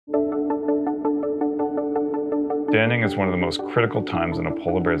Denning is one of the most critical times in a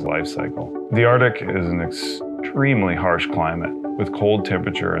polar bear's life cycle. The Arctic is an extremely harsh climate with cold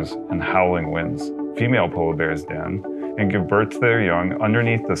temperatures and howling winds. Female polar bears den and give birth to their young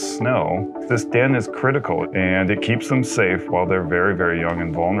underneath the snow. This den is critical and it keeps them safe while they're very, very young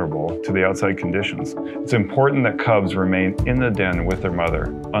and vulnerable to the outside conditions. It's important that cubs remain in the den with their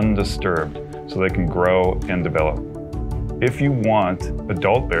mother, undisturbed, so they can grow and develop. If you want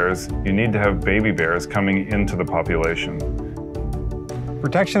adult bears, you need to have baby bears coming into the population.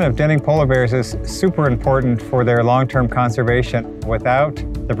 Protection of denning polar bears is super important for their long-term conservation. Without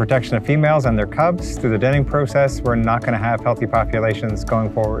the protection of females and their cubs through the denning process, we're not going to have healthy populations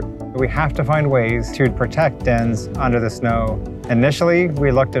going forward. We have to find ways to protect dens under the snow. Initially, we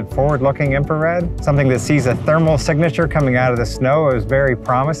looked at forward-looking infrared, something that sees a thermal signature coming out of the snow. It was very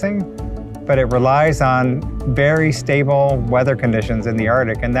promising, but it relies on very stable weather conditions in the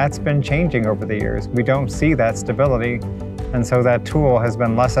Arctic, and that's been changing over the years. We don't see that stability, and so that tool has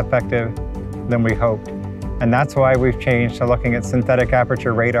been less effective than we hoped. And that's why we've changed to looking at synthetic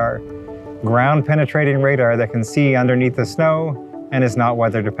aperture radar, ground-penetrating radar that can see underneath the snow and is not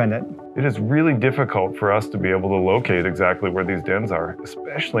weather dependent. It is really difficult for us to be able to locate exactly where these dens are,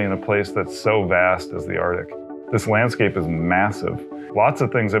 especially in a place that's so vast as the Arctic. This landscape is massive. Lots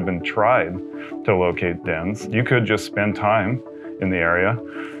of things have been tried to locate dens. You could just spend time in the area,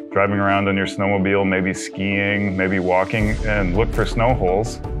 driving around on your snowmobile, maybe skiing, maybe walking, and look for snow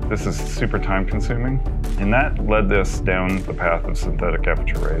holes. This is super time consuming. And that led us down the path of synthetic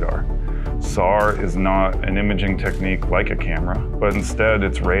aperture radar. SAR is not an imaging technique like a camera, but instead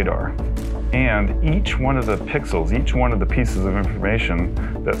it's radar. And each one of the pixels, each one of the pieces of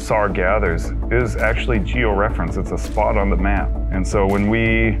information that SAR gathers is actually georeference. It's a spot on the map. And so when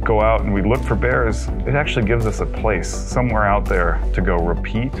we go out and we look for bears, it actually gives us a place somewhere out there to go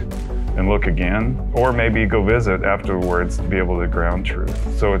repeat and look again, or maybe go visit afterwards to be able to ground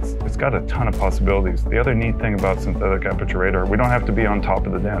truth. So it's got a ton of possibilities. The other neat thing about synthetic aperture radar, we don't have to be on top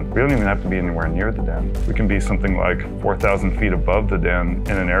of the den. We don't even have to be anywhere near the den. We can be something like 4,000 feet above the den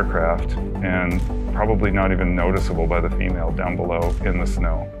in an aircraft and probably not even noticeable by the female down below in the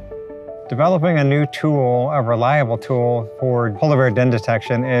snow. Developing a new tool, a reliable tool for polar bear den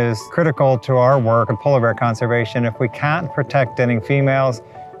detection is critical to our work in polar bear conservation. If we can't protect denning females,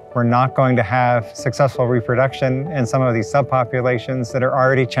 we're not going to have successful reproduction in some of these subpopulations that are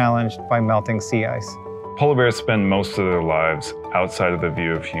already challenged by melting sea ice. Polar bears spend most of their lives outside of the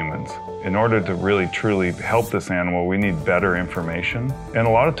view of humans. In order to really truly help this animal, we need better information. And a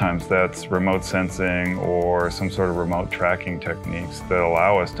lot of times that's remote sensing or some sort of remote tracking techniques that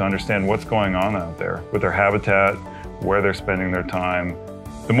allow us to understand what's going on out there with their habitat, where they're spending their time.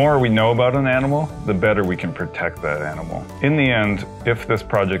 The more we know about an animal, the better we can protect that animal. In the end, if this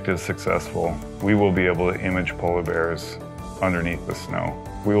project is successful, we will be able to image polar bears underneath the snow.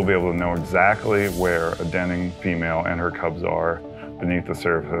 We will be able to know exactly where a denning female and her cubs are beneath the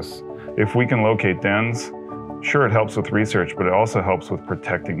surface. If we can locate dens, sure, it helps with research, but it also helps with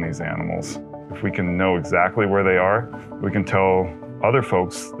protecting these animals. If we can know exactly where they are, we can tell other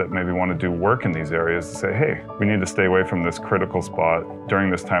folks that maybe want to do work in these areas to say, hey, we need to stay away from this critical spot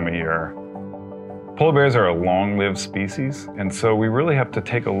during this time of year. Polar bears are a long-lived species, and so we really have to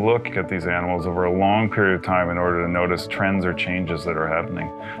take a look at these animals over a long period of time in order to notice trends or changes that are happening.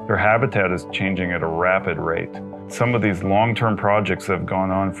 Their habitat is changing at a rapid rate. Some of these long-term projects that have gone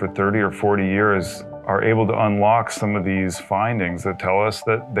on for 30 or 40 years are able to unlock some of these findings that tell us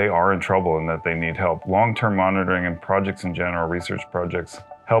that they are in trouble and that they need help. Long-term monitoring and projects in general, research projects,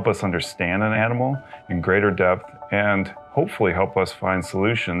 help us understand an animal in greater depth and hopefully help us find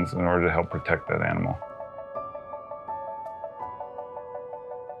solutions in order to help protect that animal.